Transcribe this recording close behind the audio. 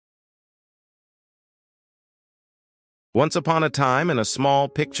Once upon a time, in a small,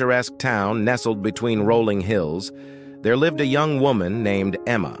 picturesque town nestled between rolling hills, there lived a young woman named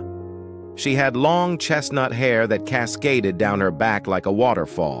Emma. She had long chestnut hair that cascaded down her back like a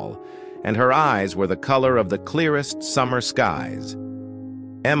waterfall, and her eyes were the color of the clearest summer skies.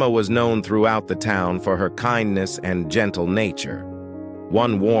 Emma was known throughout the town for her kindness and gentle nature.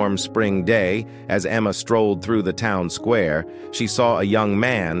 One warm spring day, as Emma strolled through the town square, she saw a young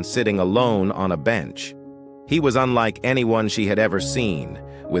man sitting alone on a bench. He was unlike anyone she had ever seen,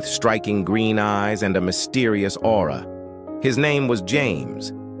 with striking green eyes and a mysterious aura. His name was James,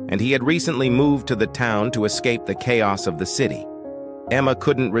 and he had recently moved to the town to escape the chaos of the city. Emma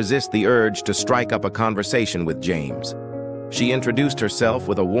couldn't resist the urge to strike up a conversation with James. She introduced herself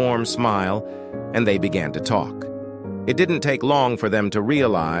with a warm smile, and they began to talk. It didn't take long for them to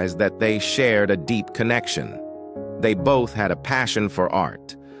realize that they shared a deep connection. They both had a passion for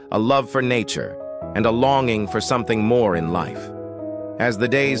art, a love for nature, and a longing for something more in life. As the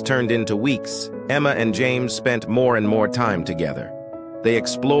days turned into weeks, Emma and James spent more and more time together. They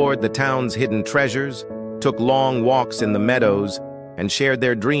explored the town's hidden treasures, took long walks in the meadows, and shared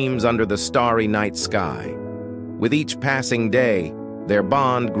their dreams under the starry night sky. With each passing day, their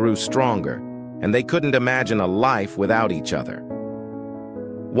bond grew stronger, and they couldn't imagine a life without each other.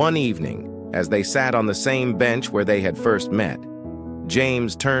 One evening, as they sat on the same bench where they had first met,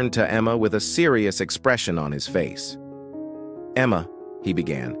 James turned to Emma with a serious expression on his face. "Emma," he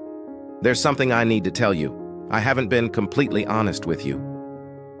began, "there's something I need to tell you. I haven't been completely honest with you."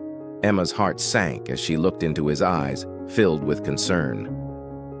 Emma's heart sank as she looked into his eyes, filled with concern.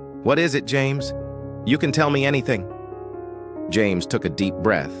 "What is it, James? You can tell me anything." James took a deep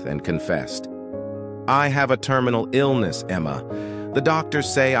breath and confessed. "I have a terminal illness, Emma. The doctors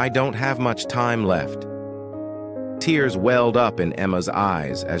say I don't have much time left." Tears welled up in Emma's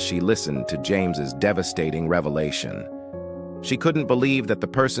eyes as she listened to James's devastating revelation. She couldn't believe that the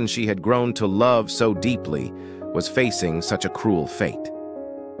person she had grown to love so deeply was facing such a cruel fate.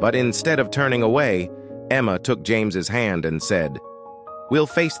 But instead of turning away, Emma took James's hand and said, "We'll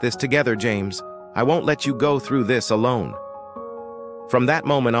face this together, James. I won't let you go through this alone." From that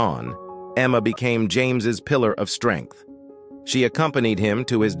moment on, Emma became James's pillar of strength. She accompanied him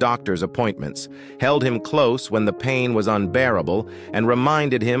to his doctor's appointments, held him close when the pain was unbearable, and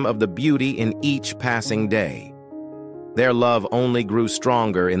reminded him of the beauty in each passing day. Their love only grew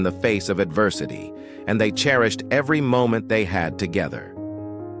stronger in the face of adversity, and they cherished every moment they had together.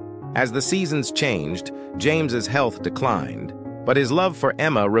 As the seasons changed, James's health declined, but his love for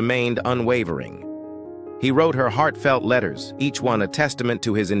Emma remained unwavering. He wrote her heartfelt letters, each one a testament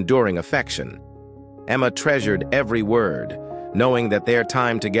to his enduring affection. Emma treasured every word, knowing that their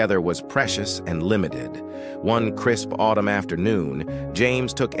time together was precious and limited. One crisp autumn afternoon,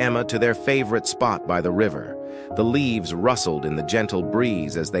 James took Emma to their favorite spot by the river. The leaves rustled in the gentle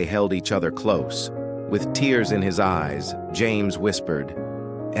breeze as they held each other close. With tears in his eyes, James whispered,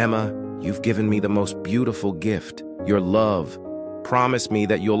 "Emma, you've given me the most beautiful gift, your love. Promise me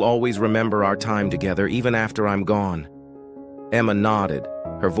that you'll always remember our time together, even after I'm gone." Emma nodded,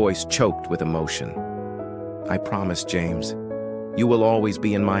 her voice choked with emotion. "I promise, James. You will always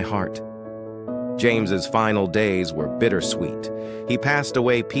be in my heart." James's final days were bittersweet. He passed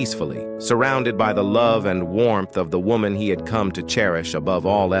away peacefully, surrounded by the love and warmth of the woman he had come to cherish above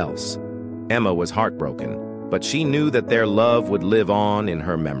all else. Emma was heartbroken, but she knew that their love would live on in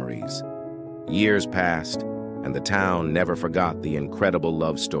her memories. Years passed, and the town never forgot the incredible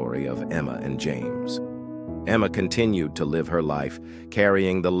love story of Emma and James. Emma continued to live her life,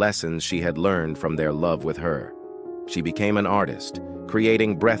 carrying the lessons she had learned from their love with her. She became an artist,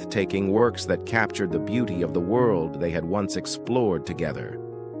 creating breathtaking works that captured the beauty of the world they had once explored together.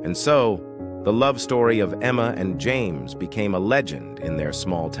 And so, the love story of Emma and James became a legend in their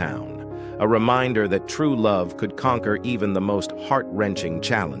small town, a reminder that true love could conquer even the most heart-wrenching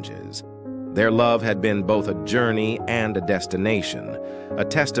challenges. Their love had been both a journey and a destination, a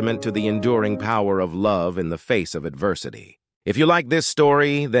testament to the enduring power of love in the face of adversity. If you like this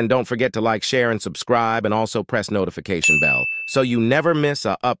story, then don't forget to like, share, and subscribe, and also press notification bell so you never miss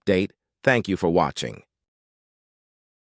an update. Thank you for watching.